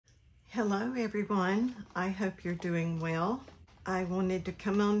Hello everyone, I hope you're doing well. I wanted to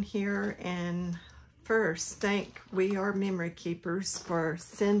come on here and first thank We Are Memory Keepers for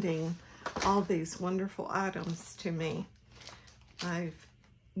sending all these wonderful items to me. I've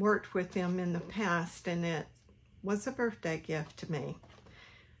worked with them in the past and it was a birthday gift to me.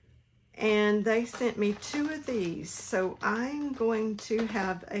 And they sent me 2 of these, so I'm going to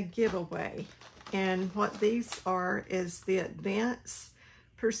have a giveaway. And what these are is the Advanced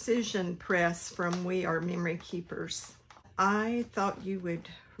Precision Press from We Are Memory Keepers. I thought you would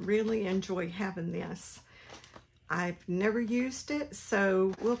really enjoy having this. I've never used it,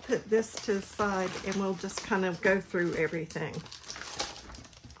 so we'll put this to the side and we'll just kind of go through everything.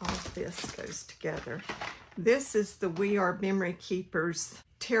 All this goes together. This is the We Are Memory Keepers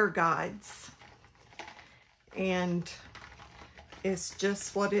tear guides. And it's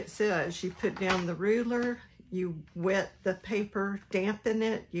just what it says. You put down the ruler, you wet the paper, dampen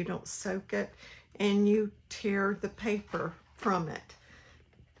it, you don't soak it, and you tear the paper from it.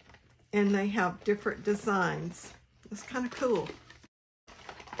 And they have different designs. It's kind of cool.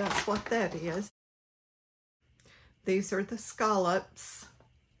 That's what that is. These are the scallops.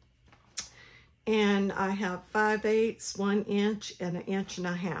 And I have 5/8, 1 inch, and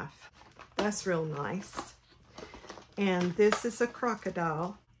 1.5 inches. That's real nice. And this is a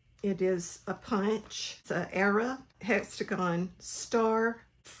crocodile. It is a punch. It's an arrow, hexagon, star,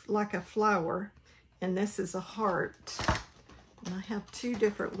 like a flower. And this is a heart. And I have 2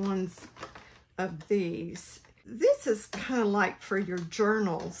 different ones of these. This is kind of like for your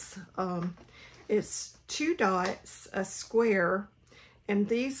journals. It's 2 dots, a square, and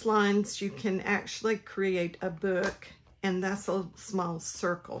these lines you can actually create a book, and that's a small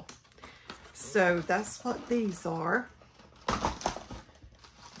circle. So that's what these are.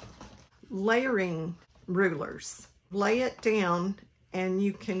 Layering rulers. Lay it down and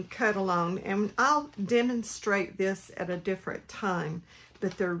you can cut along, and I'll demonstrate this at a different time,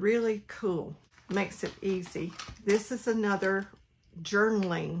 but they're really cool. Makes it easy. This is another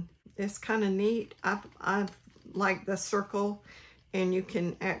journaling. It's kind of neat. I like the circle, and you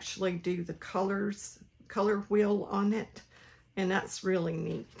can actually do the color wheel on it, and that's really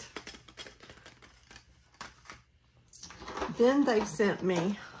neat. Then they sent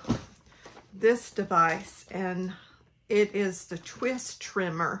me this device, and it is the twist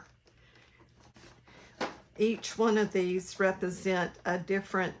trimmer. Each one of these represent a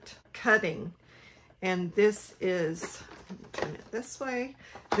different cutting, and this is, turn it this way,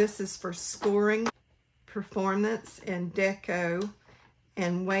 this is for scoring, performance, and deco,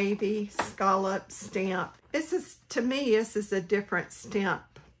 and wavy, scallop, stamp. This is, to me, this is a different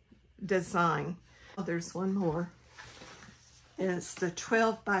stamp design. Oh, there's one more. It's the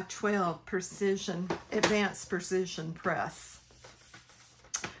 12x12 Precision, Advanced Precision Press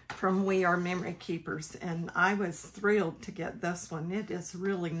from We Are Memory Keepers, and I was thrilled to get this one. It is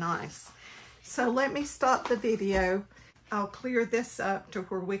really nice. So let me stop the video. I'll clear this up to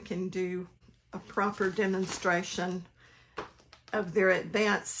where we can do a proper demonstration of their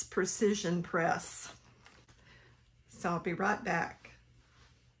Advanced Precision Press. So I'll be right back.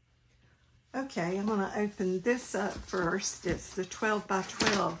 Okay, I'm going to open this up first. It's the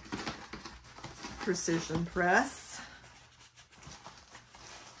 12x12 Precision Press.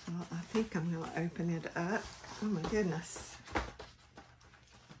 Well, I think I'm going to open it up. Oh my goodness.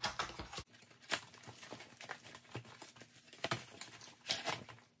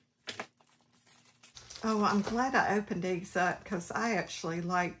 Oh, I'm glad I opened these up because I actually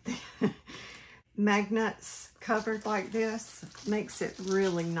like the magnets covered like this. Makes it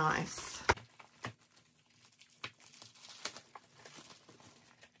really nice.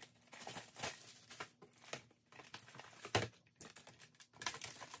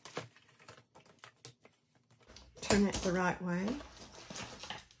 Turn it the right way.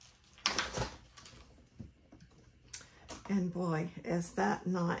 And boy, is that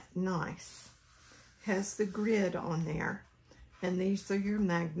not nice. Has the grid on there. And these are your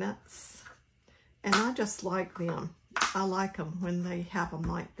magnets. And I just like them. I like them when they have them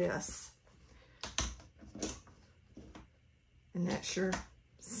like this. And that's your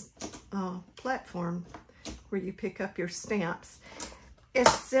platform where you pick up your stamps.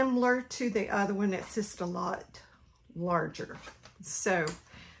 It's similar to the other one. It's just a lot larger. So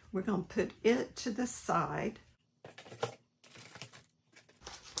we're going to put it to the side.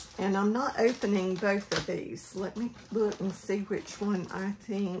 And I'm not opening both of these. Let me look and see which one I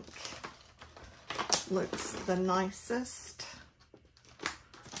think looks the nicest.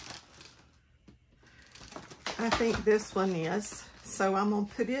 I think this one is. So I'm going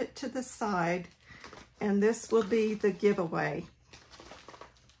to put it to the side, and this will be the giveaway.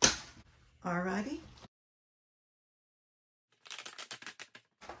 Alrighty.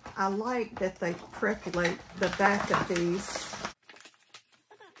 I like that they percolate the back of these.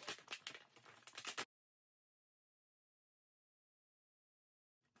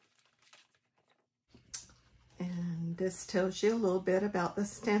 And this tells you a little bit about the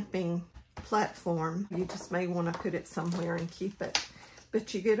stamping platform. You just may want to put it somewhere and keep it.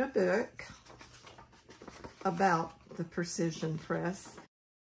 But you get a book about the precision press.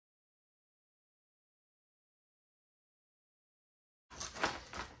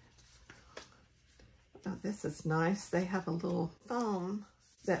 Oh, this is nice. They have a little foam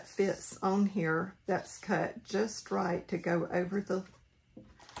that fits on here that's cut just right to go over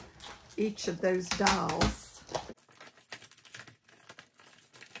each of those dials.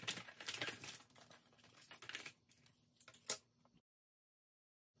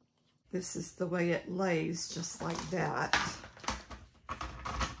 This is the way it lays, just like that.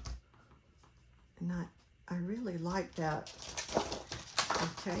 And I really like that.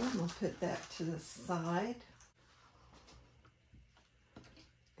 Okay, I'm gonna put that to the side.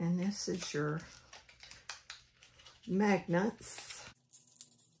 And this is your magnets.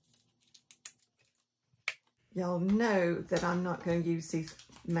 Y'all know that I'm not going to use these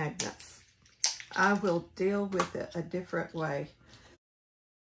magnets. I will deal with it a different way.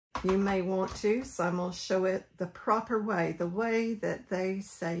 You may want to, so I'm going to show it the proper way, the way that they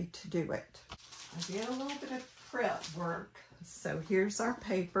say to do it. I did a little bit of prep work. So here's our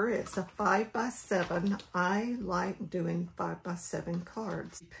paper. It's a 5x7. I like doing 5x7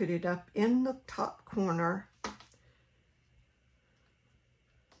 cards. Put it up in the top corner.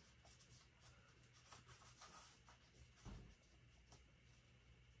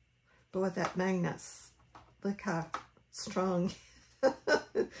 Boy, that magnet's, look how strong.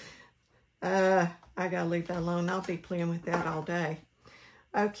 I gotta leave that alone. I'll be playing with that all day.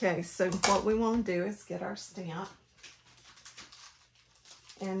 Okay, so what we want to do is get our stamp.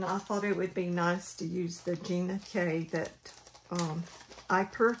 And I thought it would be nice to use the Gina K that I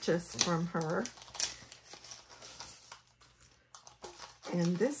purchased from her.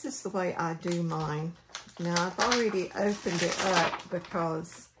 And this is the way I do mine. Now, I've already opened it up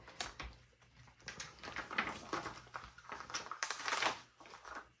because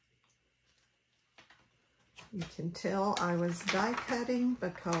you can tell I was die cutting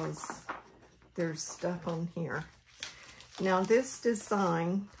because there's stuff on here. Now this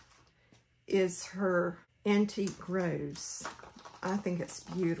design is her antique rose. I think it's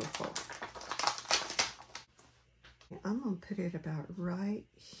beautiful. I'm going to put it about right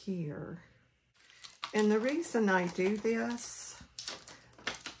here. And the reason I do this,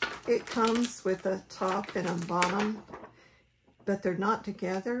 it comes with a top and a bottom, but they're not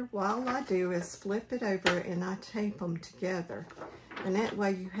together. What all I do is flip it over and I tape them together. And that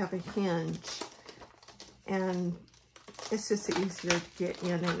way you have a hinge. And it's just easier to get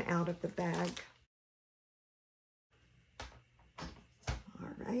in and out of the bag.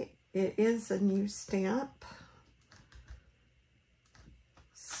 All right, it is a new stamp.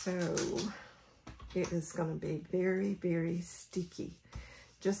 So it is going to be very, very sticky.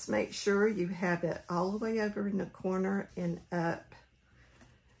 Just make sure you have it all the way over in the corner and up.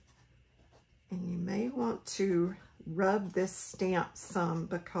 And you may want to rub this stamp some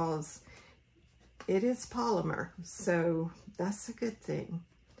because it is polymer, so that's a good thing.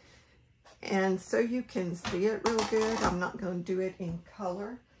 And so you can see it real good, I'm not going to do it in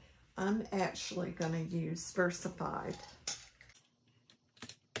color. I'm actually going to use Versified.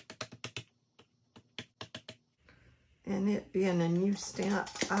 And it being a new stamp,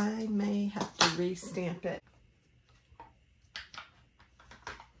 I may have to re-stamp it.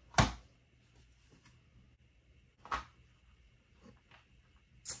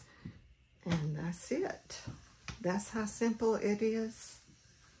 And that's it. That's how simple it is.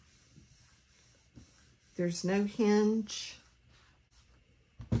 There's no hinge.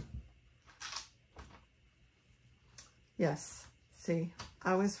 Yes, see,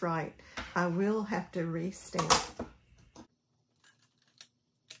 I was right. I will have to re-stamp.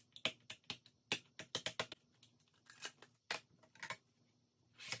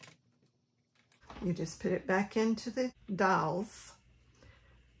 You just put it back into the dials.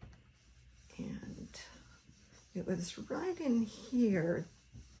 And it was right in here.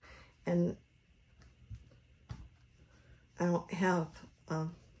 And I don't have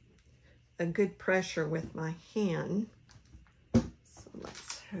a good pressure with my hand. So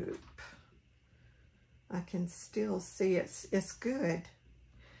let's hope. I can still see it's good.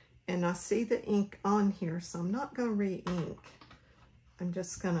 And I see the ink on here, so I'm not going to re-ink. I'm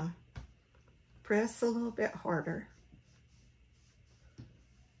just going to press a little bit harder.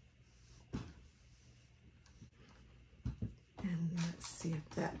 Let's see if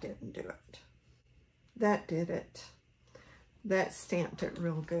that didn't do it. That did it. That stamped it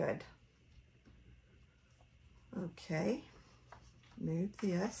real good. Okay, move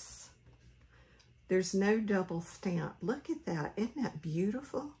this. There's no double stamp. Look at that. Isn't that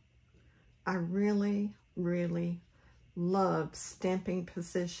beautiful? I really, really love stamping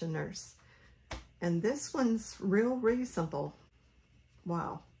positioners. And this one's real reasonable.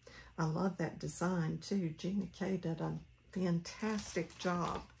 Wow. I love that design too. Gina K did a fantastic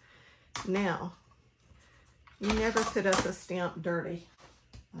job. Now, you never put up a stamp dirty.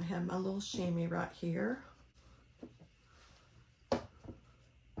 I have my little chamois right here.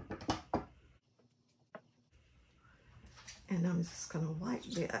 And I'm just going to wipe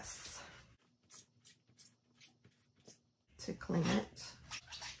this to clean it.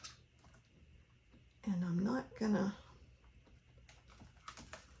 And I'm not going to...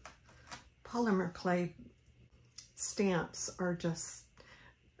 Polymer clay stamps are just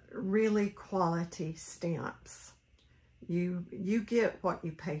really quality stamps. You get what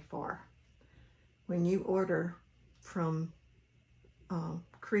you pay for. When you order from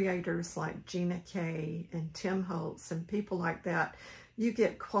creators like Gina K and Tim Holtz and people like that, you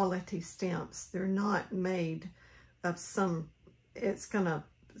get quality stamps. They're not made of some, it's gonna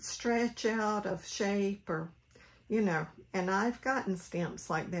stretch out of shape or, you know, and I've gotten stamps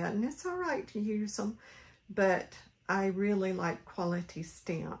like that and it's all right to use them, but I really like quality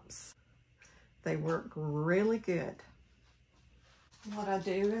stamps. They work really good. What I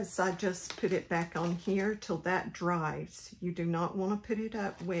do is I just put it back on here till that dries. You do not want to put it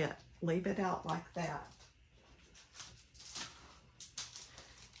up wet. Leave it out like that.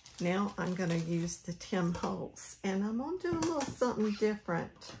 Now I'm going to use the Tim Holtz, and I'm going to do a little something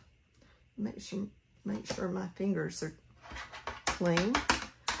different. Make sure my fingers are clean.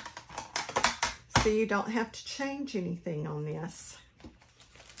 So you don't have to change anything on this.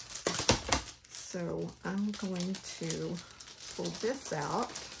 So I'm going to pull this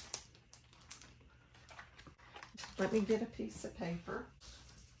out. Let me get a piece of paper.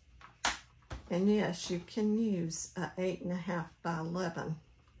 And yes, you can use a 8.5 by 11.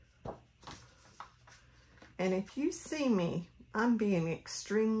 And if you see me, I'm being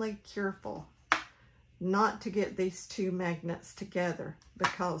extremely careful not to get these two magnets together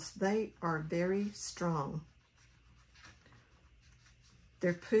because they are very strong.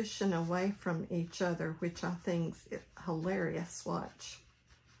 They're pushing away from each other, which I think is hilarious. Watch.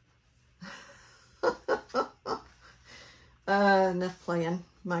 Enough playing.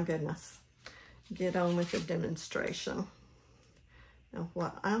 My goodness. Get on with the demonstration. Now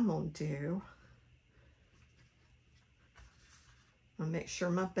what I'm going to do, I'll make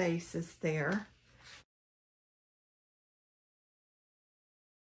sure my base is there.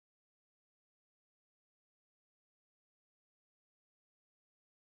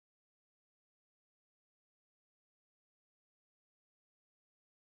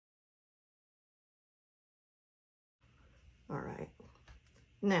 All right,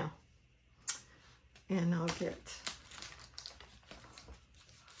 now, and I'll get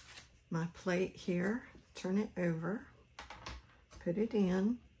my plate here, turn it over, put it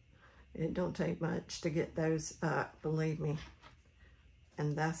in. It don't take much to get those up, believe me.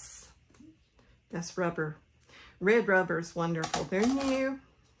 And that's rubber. Red rubber is wonderful. They're new,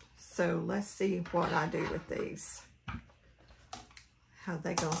 so let's see what I do with these. How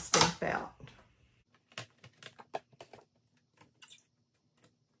they gonna stamp out.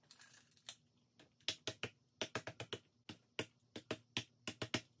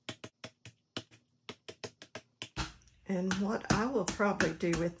 And what I will probably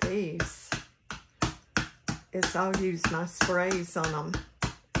do with these is I'll use my sprays on them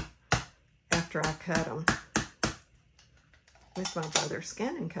after I cut them with my Brother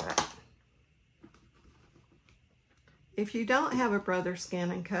Scan and Cut. If you don't have a Brother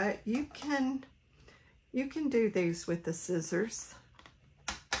Scan and Cut, you can do these with the scissors.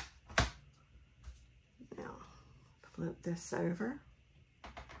 Now, flip this over.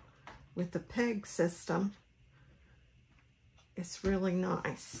 With the peg system, it's really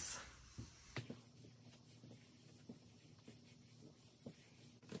nice.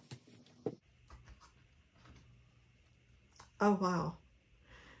 Oh, wow.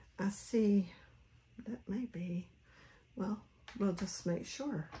 I see that may be, well, we'll just make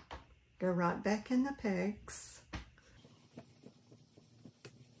sure. Go right back in the pegs.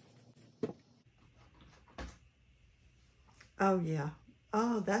 Oh, yeah.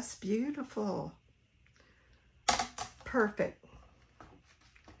 Oh, that's beautiful. Perfect.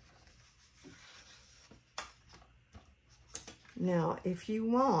 Now, if you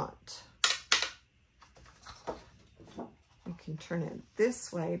want, You can turn it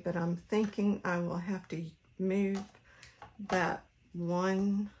this way, but I'm thinking I will have to move that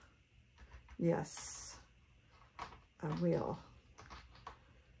one. Yes, I will.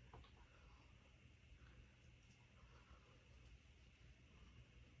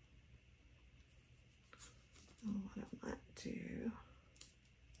 What I might do.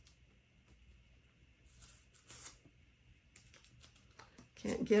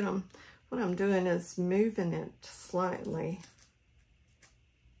 Can't get them. What I'm doing is moving it slightly.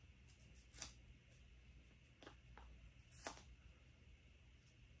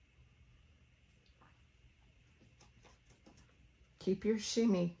 Keep your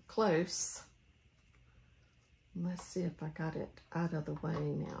shimmy close. Let's see if I got it out of the way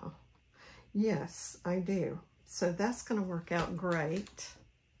now. Yes, I do. So that's going to work out great.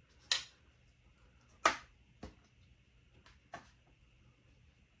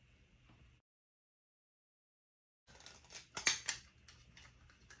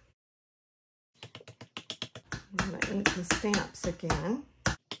 I'm going to ink the stamps again.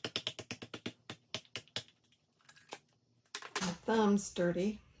 My thumb's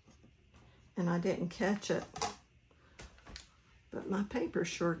dirty and I didn't catch it, but my paper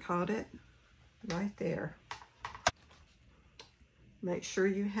sure caught it right there. Make sure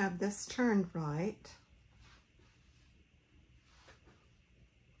you have this turned right.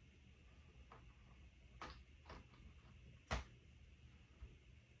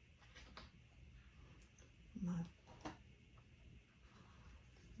 My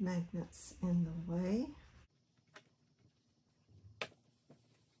magnet's in the way.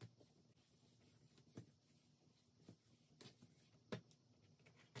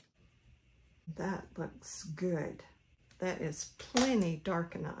 That looks good. That is plenty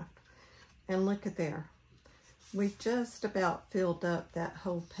dark enough. And look at there. We just about filled up that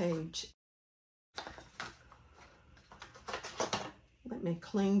whole page. Let me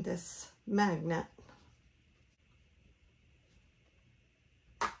clean this magnet.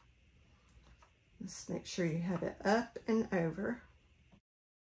 Just make sure you have it up and over.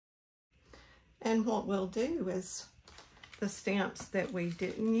 And what we'll do is the stamps that we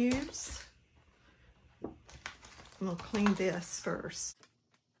didn't use, we'll clean this first.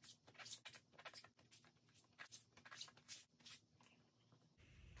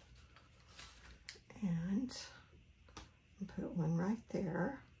 And put one right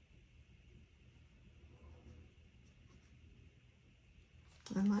there.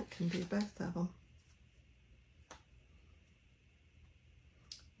 And that can be both of them.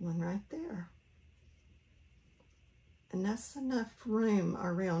 One right there. And that's enough room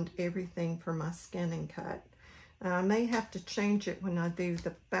around everything for my scan and cut. I may have to change it when I do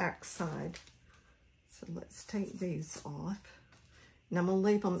the back side. So let's take these off. And I'm going to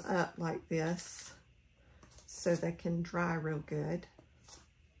leave them up like this so they can dry real good.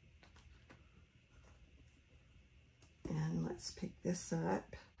 And let's pick this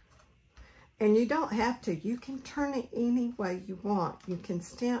up. And you don't have to. You can turn it any way you want. You can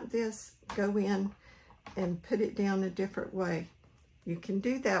stamp this, go in, and put it down a different way. You can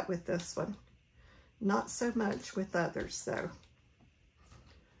do that with this one. Not so much with others, though.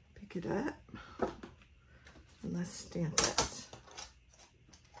 Pick it up. And let's stamp it.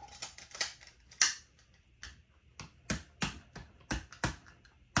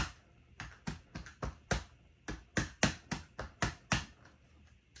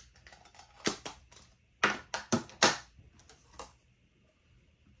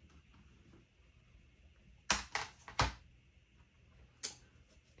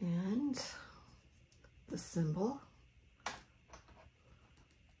 And the symbol.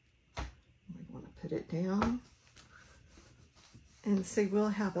 We want to put it down. And see, we'll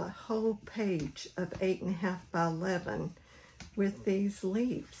have a whole page of 8.5 by 11 with these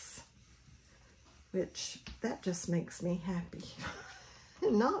leaves, which that just makes me happy.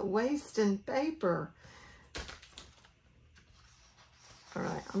 Not wasting paper. All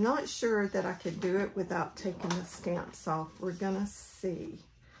right, I'm not sure that I could do it without taking the stamps off. We're gonna see,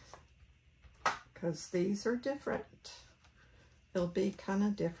 because these are different. They'll be kind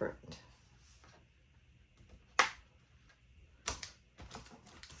of different.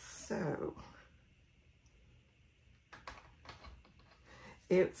 So,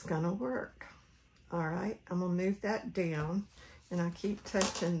 it's gonna work. All right, I'm gonna move that down, and I keep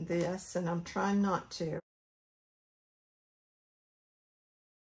touching this, and I'm trying not to.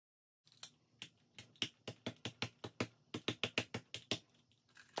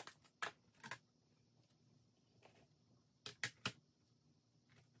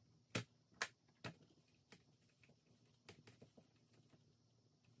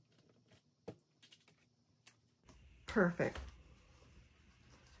 perfect.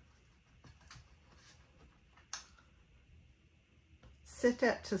 Set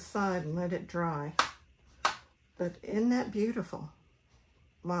that to the side and let it dry. But isn't that beautiful?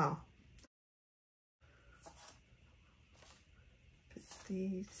 Wow. Put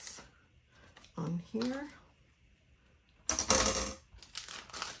these on here.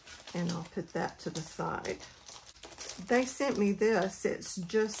 And I'll put that to the side. They sent me this. It's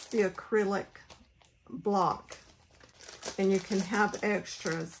just the acrylic block. And you can have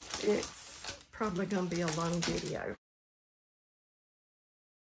extras. It's probably going to be a long video.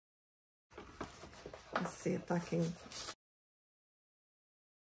 Let's see if I can.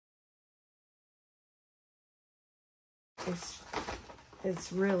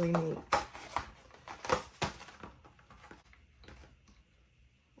 It's really neat.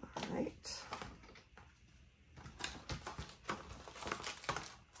 All right.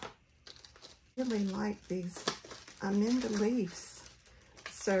 Really like these. I'm into leaves.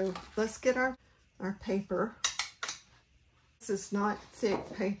 So let's get our paper. This is not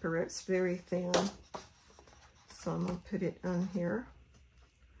thick paper, it's very thin. So I'm going to put it on here.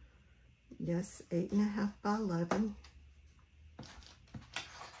 Yes, 8.5 by 11.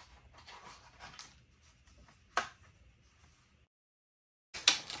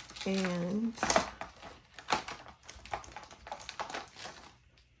 And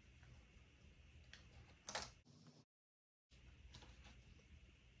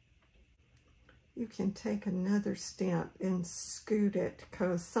you can take another stamp and scoot it,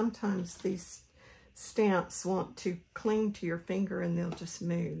 because sometimes these stamps want to cling to your finger and they'll just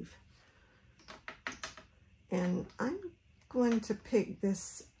move. And I'm going to pick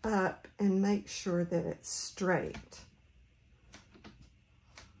this up and make sure that it's straight.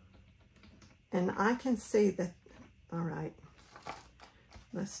 And I can see that, all right,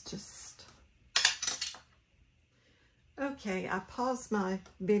 let's just, okay, I paused my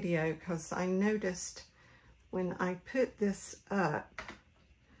video because I noticed when I put this up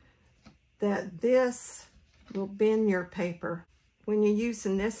that this will bend your paper. When you're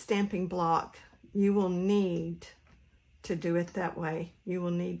using this stamping block, you will need to do it that way. You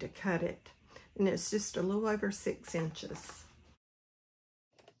will need to cut it. And it's just a little over 6 inches.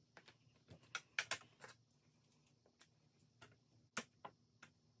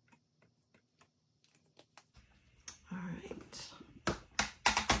 All right.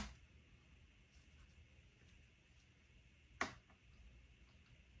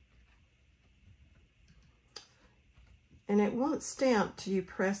 And it won't stamp till you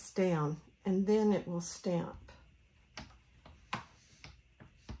press down, and then it will stamp.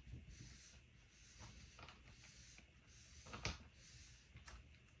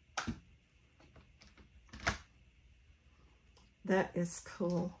 That is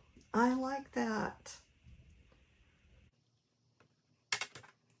cool. I like that.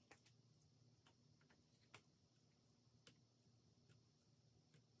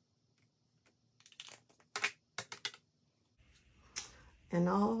 And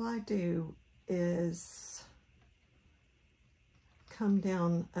all I do is come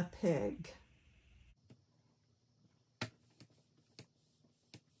down a peg.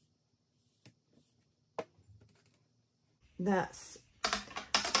 It's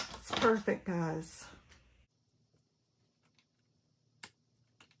perfect, guys.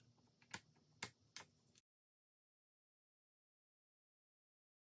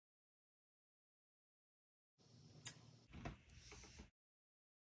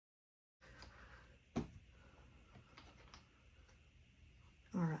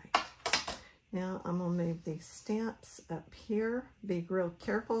 All right. Now I'm going to move these stamps up here. Be real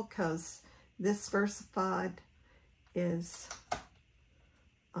careful because this Versified is,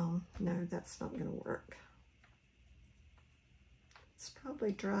 no, that's not going to work. It's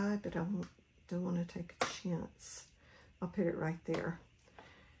probably dry, but I don't want to take a chance. I'll put it right there.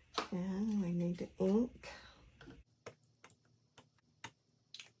 And we need to ink.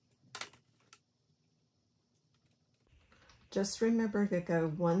 Just remember to go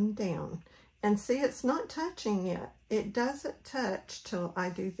one down. And see, it's not touching yet. It doesn't touch till I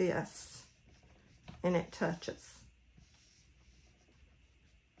do this. And it touches.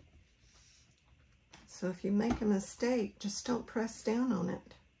 So if you make a mistake, just don't press down on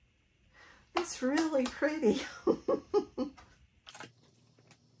it. It's really pretty.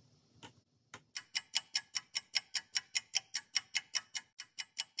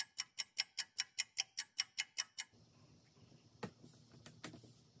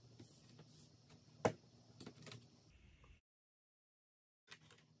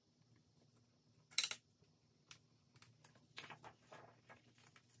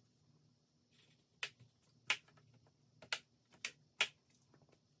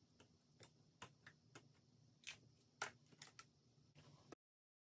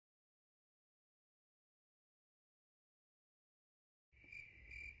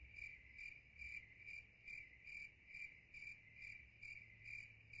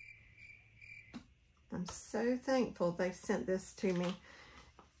 I'm so thankful they sent this to me.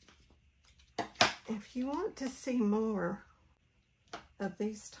 If you want to see more of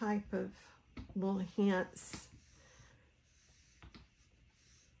these type of little hints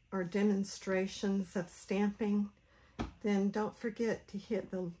or demonstrations of stamping, then don't forget to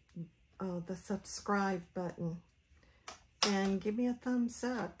hit the subscribe button and give me a thumbs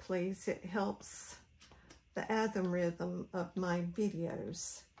up, please. It helps the algorithm of my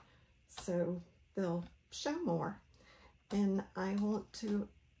videos, so they'll show more. And I want to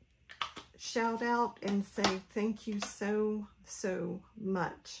shout out and say thank you so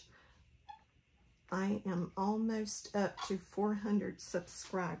much. I am almost up to 400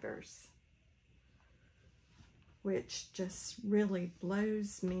 subscribers, which just really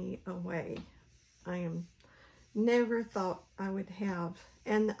blows me away. Never thought I would have,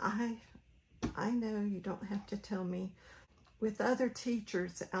 and I know you don't have to tell me, with other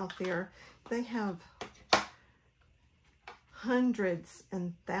teachers out there, they have hundreds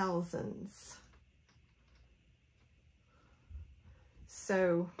and thousands.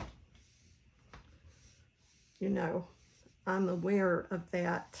 So, you know, I'm aware of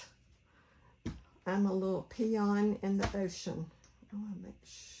that. I'm a little peon in the ocean. I want to make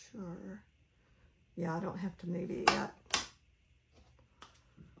sure. Yeah, I don't have to move it yet.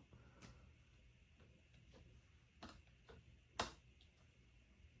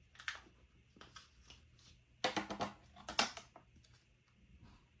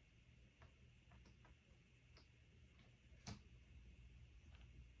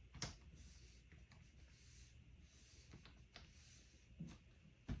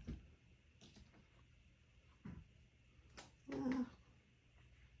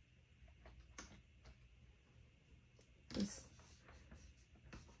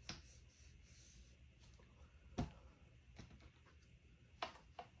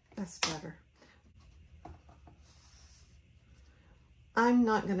 That's better. I'm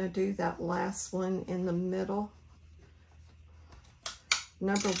not going to do that last one in the middle.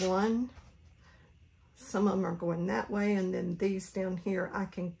 Number one, some of them are going that way, and then these down here, I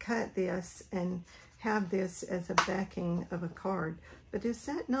can cut this and have this as a backing of a card. But is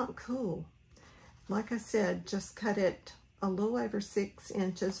that not cool? Like I said, just cut it a little over 6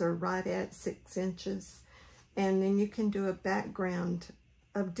 inches or right at 6 inches. And then you can do a background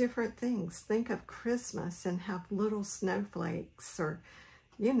of different things. Think of Christmas and have little snowflakes or,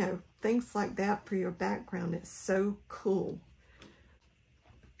 you know, things like that for your background. It's so cool.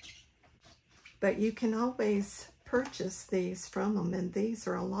 But you can always purchase these from them, and these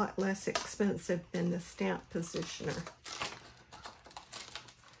are a lot less expensive than the stamp positioner.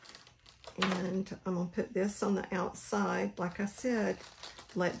 And I'm going to put this on the outside. Like I said,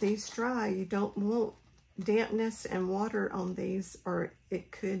 let these dry. You don't want dampness and water on these, or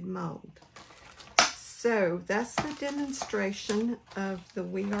it could mold. So that's the demonstration of the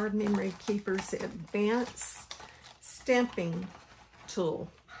We Are Memory Keepers Advanced Stamping Tool.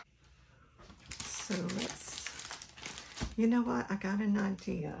 So let's, you know what, I got an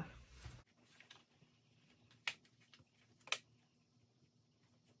idea.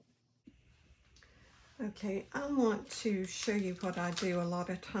 Okay, I want to show you what I do a lot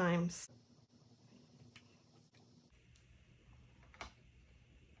of times.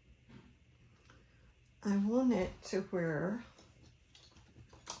 I want it to where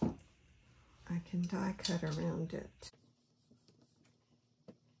I can die cut around it.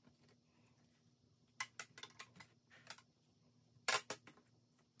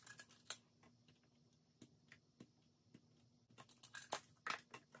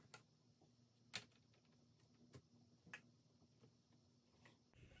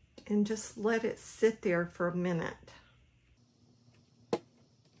 And just let it sit there for a minute.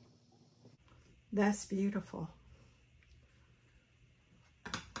 That's beautiful.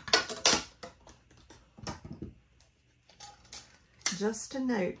 Just a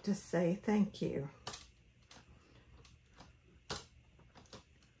note to say thank you.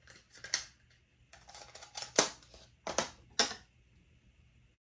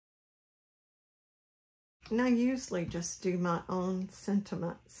 And I usually just do my own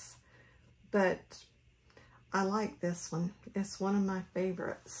sentiments, but I like this one. It's one of my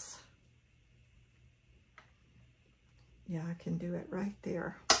favorites. Yeah, I can do it right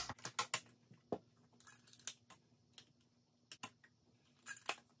there.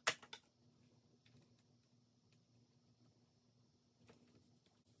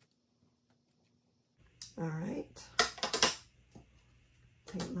 All right.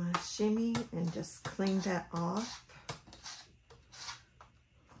 Take my shimmy and just clean that off.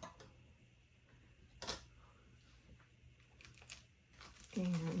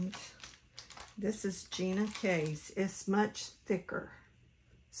 And This is Gina K's. It's much thicker.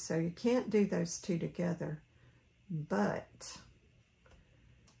 So you can't do those two together, but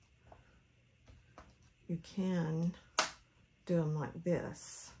you can do them like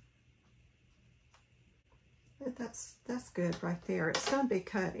this. But that's good right there. It's going to be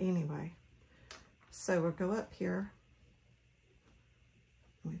cut anyway. So we'll go up here.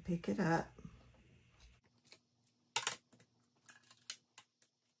 We pick it up.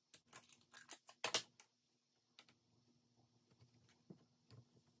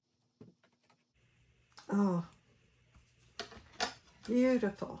 Oh,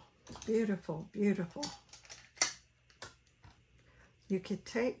 beautiful, beautiful, beautiful. You could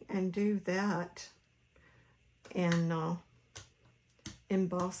take and do that and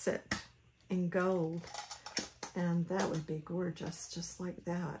emboss it in gold, and that would be gorgeous, just like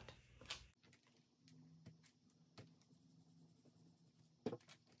that.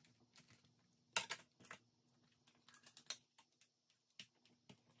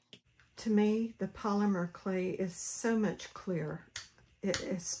 To me, the polymer clay is so much clearer.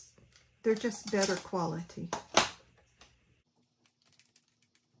 They're just better quality.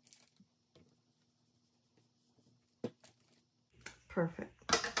 Perfect.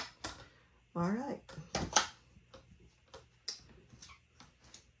 All right.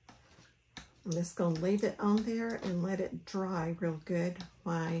 I'm just going to leave it on there and let it dry real good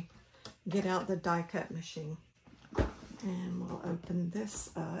while I get out the die cut machine. And we'll open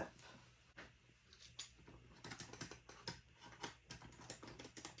this up.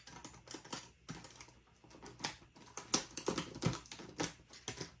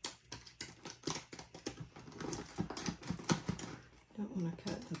 Don't want to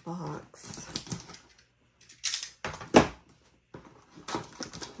cut the box.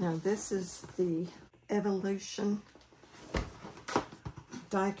 Now this is the Evolution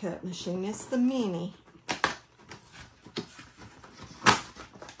die cut machine. It's the mini.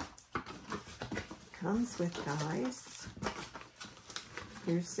 Comes with dies.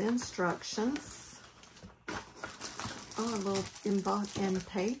 Here's the instructions. Oh, a little embossed in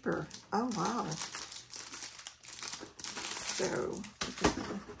paper. Oh wow. So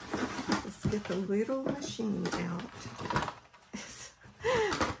let's get the little machine out.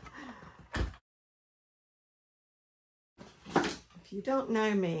 If you don't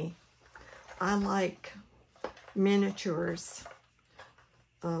know me, I like miniatures.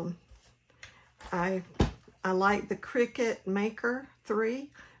 I like the Cricut Maker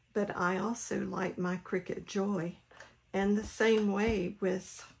 3, but I also like my Cricut Joy. And the same way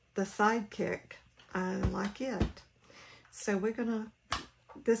with the Sidekick, I like it. So we're gonna,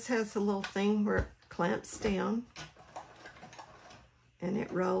 this has a little thing where it clamps down and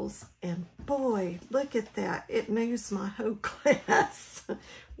it rolls, and boy, look at that. It moves my whole class.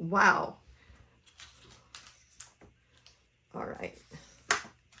 Wow. All right.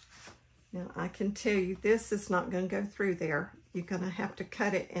 Now I can tell you this is not going to go through there. You're going to have to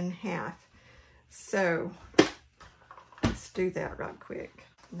cut it in half. So let's do that right quick.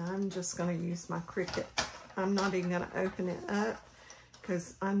 Now I'm just going to use my Cricut. I'm not even going to open it up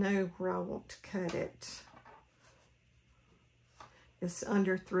because I know where I want to cut it. It's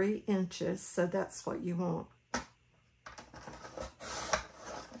under 3 inches, so that's what you want.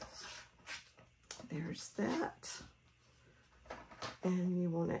 There's that. And you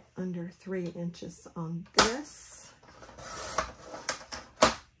want it under 3 inches on this.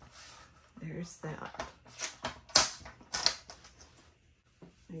 There's that.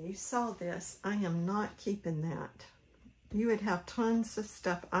 Now you saw this. I am not keeping that. You would have tons of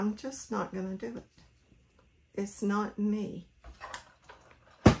stuff. I'm just not going to do it. It's not me.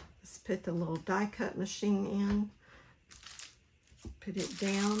 Let's put the little die cut machine in. Put it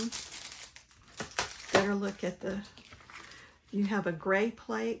down. Better look at the... You have a gray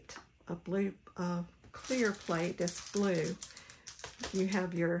plate, a blue, clear plate that's blue. You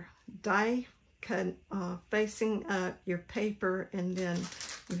have your die cut facing up, your paper, and then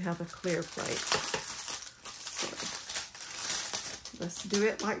you have a clear plate. So let's do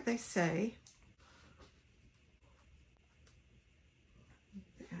it like they say.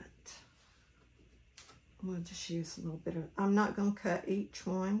 That. We'll just use a little bit of, I'm not going to cut each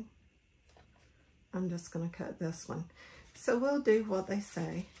one. I'm just going to cut this one. So we'll do what they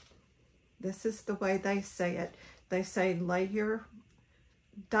say. This is the way they say it. They say lay your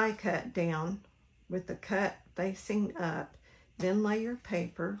die cut down with the cut facing up. Then lay your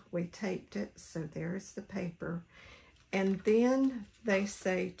paper. We taped it, so there's the paper. And then they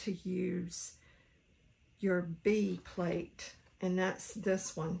say to use your B plate, and that's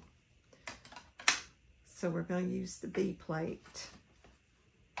this one. So we're going to use the B plate.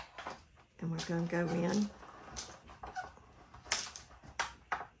 And we're going to go in.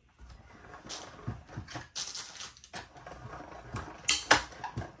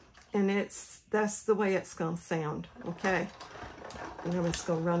 And that's the way it's going to sound, okay? And I'm just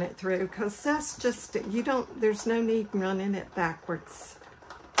going to run it through, because that's just, there's no need in running it backwards.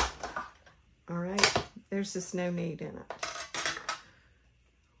 All right, there's just no need in it.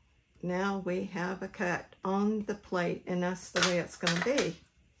 Now we have a cut on the plate, and that's the way it's going to be.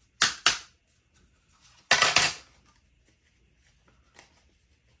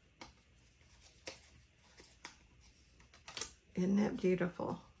 Isn't that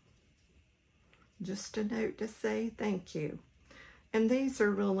beautiful? Just a note to say thank you. And these are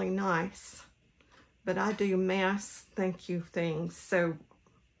really nice, but I do mass thank you things. So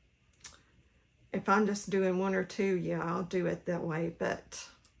if I'm just doing one or two, yeah, I'll do it that way, but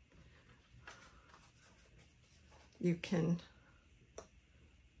you can,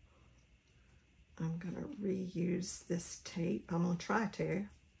 I'm gonna reuse this tape. I'm gonna try to.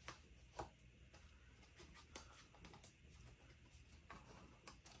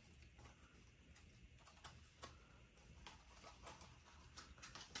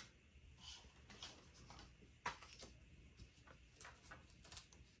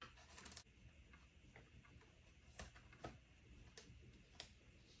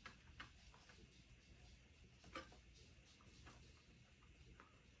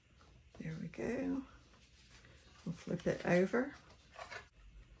 There we go. We'll flip it over.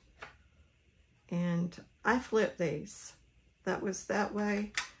 And I flip these. That was that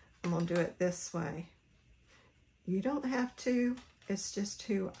way. I'm going to do it this way. You don't have to. It's just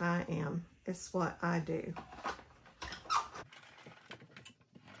who I am. It's what I do.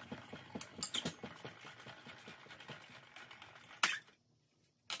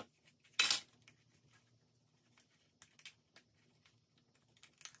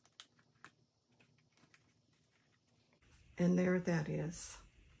 And there that is.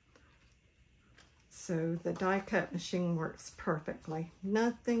 So the die cut machine works perfectly.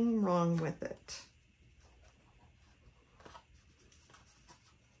 Nothing wrong with it.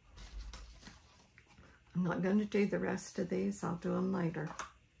 I'm not going to do the rest of these. I'll do them later.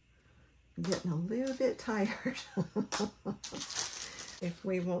 I'm getting a little bit tired. If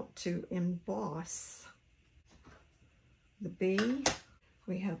we want to emboss the B,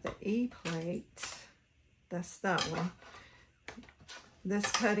 we have the E plate. That's that one. This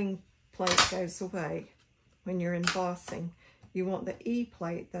cutting plate goes away when you're embossing. You want the E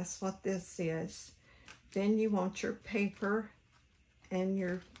plate, that's what this is. Then you want your paper and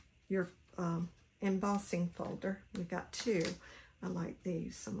your embossing folder. We got two. I like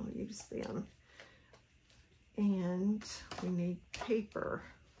these, so I'm gonna use them. And we need paper.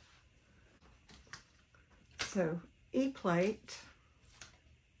 So E plate,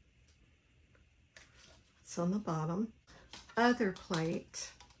 it's on the bottom. Other plate,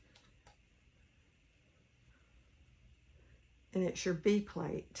 and it's your B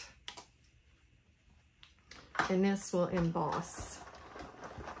plate, and this will emboss.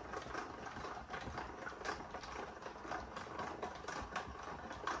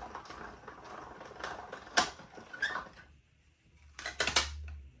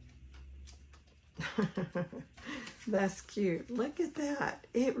 That's cute. Look at that.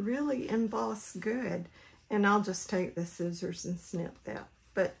 It really embossed good. And I'll just take the scissors and snip that.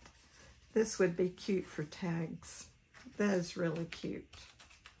 But this would be cute for tags. That is really cute.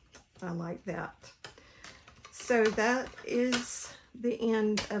 I like that. So that is the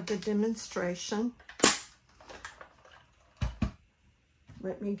end of the demonstration.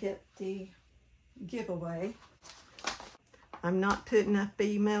 Let me get the giveaway. I'm not putting up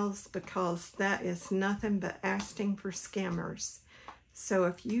emails because that is nothing but asking for scammers. So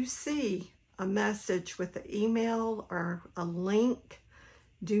if you see a message with an email or a link,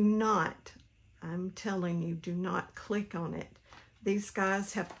 do not, I'm telling you, do not click on it. These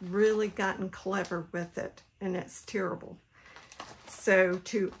guys have really gotten clever with it, and it's terrible. So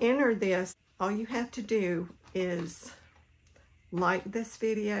to enter this, all you have to do is like this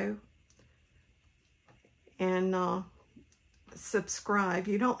video and subscribe.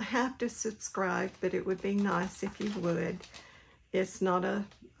 You don't have to subscribe, but it would be nice if you would. It's not a,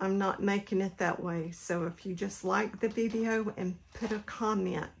 I'm not making it that way. So if you just like the video and put a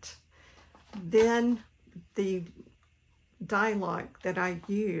comment, then the dialogue that I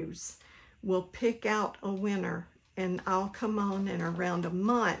use will pick out a winner, and I'll come on in around a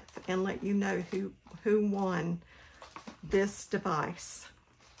month and let you know who won this device.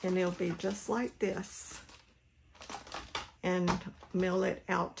 And it'll be just like this, and mail it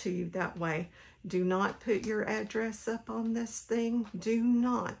out to you that way. Do not put your address up on this thing. Do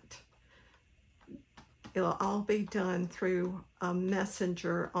not. It'll all be done through a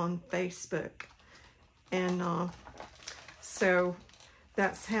messenger on Facebook. And so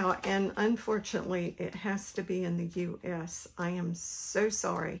that's how, and unfortunately, it has to be in the U.S. I am so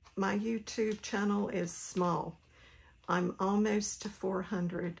sorry. My YouTube channel is small. I'm almost to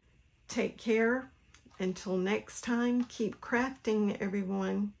 400. Take care. Until next time, keep crafting,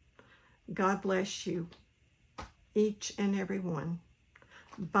 everyone. God bless you, each and every one.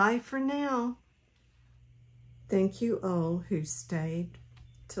 Bye for now. Thank you all who stayed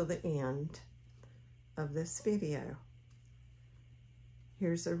till the end of this video.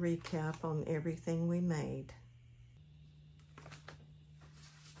 Here's a recap on everything we made.